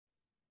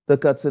The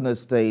Katsina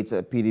State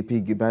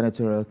PDP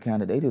gubernatorial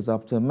candidate is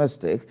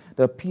optimistic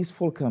that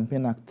peaceful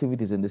campaign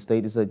activities in the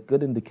state is a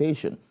good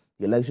indication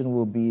the election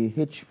will be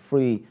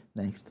hitch-free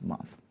next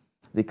month.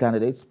 The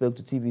candidate spoke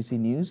to TVC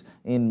News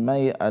in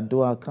May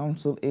Adua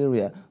Council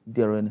area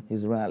during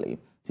his rally.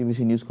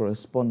 TVC News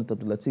correspondent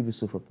Abdullah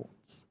Yusuf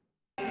reports.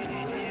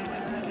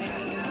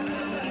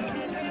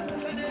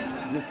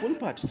 The full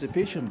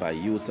participation by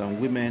youth and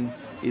women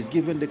is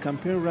giving the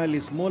campaign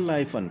rallies more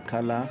life and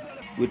color,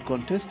 with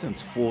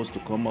contestants forced to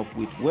come up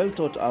with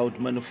well-thought-out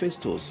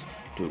manifestos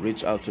to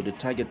reach out to the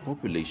target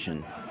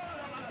population.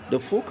 The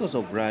focus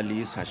of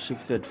rallies has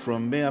shifted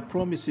from mere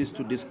promises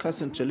to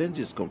discussing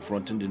challenges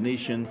confronting the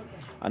nation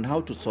and how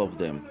to solve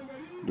them.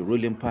 The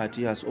ruling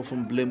party has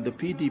often blamed the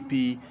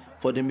PDP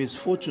for the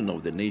misfortune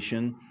of the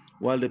nation,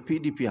 while the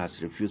PDP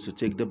has refused to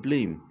take the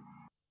blame.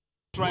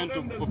 Trying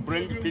to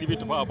bring PDP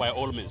to power by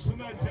all means.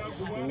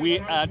 We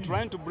are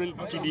trying to bring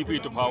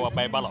PDP to power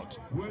by ballot,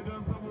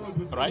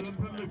 right?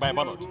 By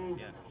ballot.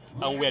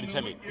 And we are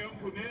determined.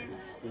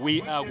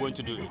 We are going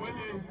to do it.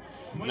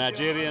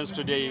 Nigerians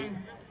today,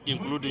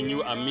 including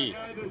you and me,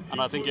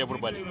 and I think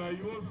everybody,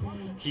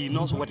 he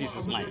knows what is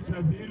his mind.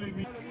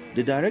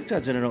 The Director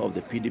General of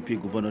the PDP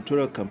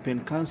Gubernatorial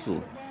Campaign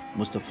Council,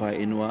 Mustafa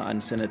Inua,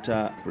 and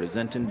Senator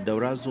representing the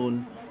Daura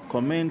Zone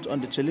comment on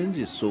the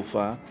challenges so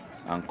far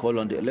and call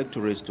on the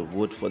electorates to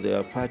vote for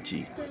their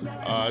party.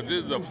 This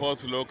is the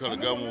fourth local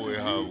government we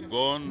have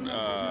gone.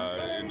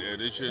 In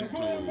addition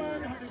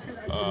to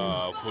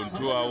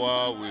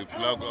Funtuawa, we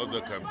flagged off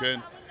the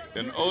campaign.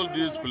 In all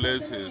these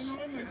places,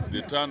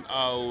 the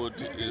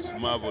turnout is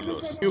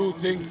marvelous. Few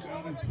things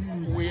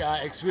we are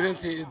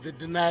experiencing the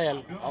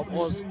denial of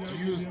us to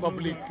use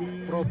public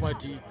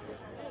property,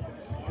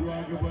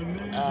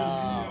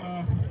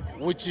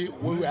 which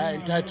we are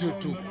entitled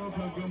to.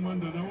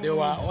 They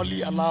were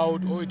only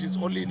allowed, or it is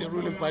only the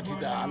ruling party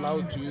that are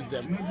allowed to use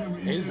them.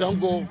 In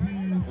Zango,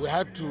 we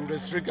had to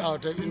restrict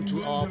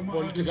into our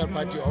political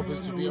party office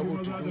to be able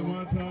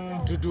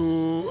to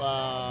do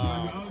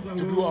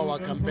our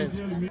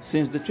campaigns.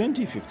 Since the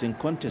 2015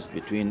 contest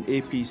between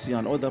APC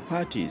and other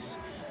parties,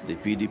 the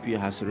PDP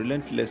has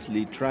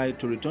relentlessly tried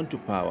to return to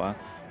power,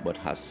 but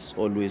has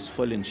always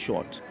fallen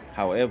short.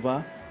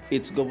 However,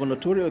 its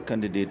gubernatorial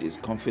candidate is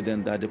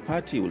confident that the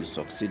party will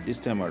succeed this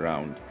time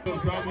around.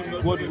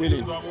 God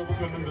willing.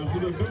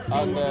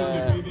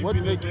 And what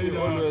makes me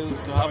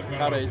always to have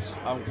courage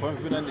and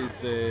confidence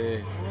is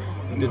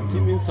the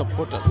teaming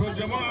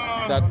supporters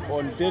that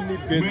on daily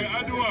basis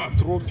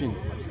dropping,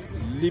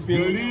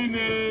 leaving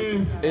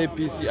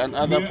APC and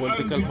other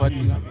political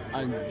parties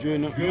and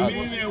joining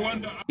us.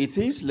 It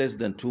is less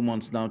than 2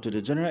 months now to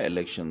the general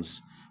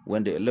elections,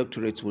 when the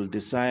electorates will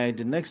decide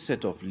the next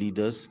set of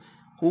leaders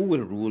who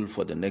will rule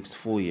for the next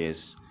 4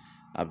 years.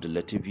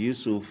 Abdullah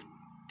Yusuf,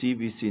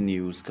 TVC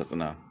News,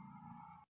 Katsina.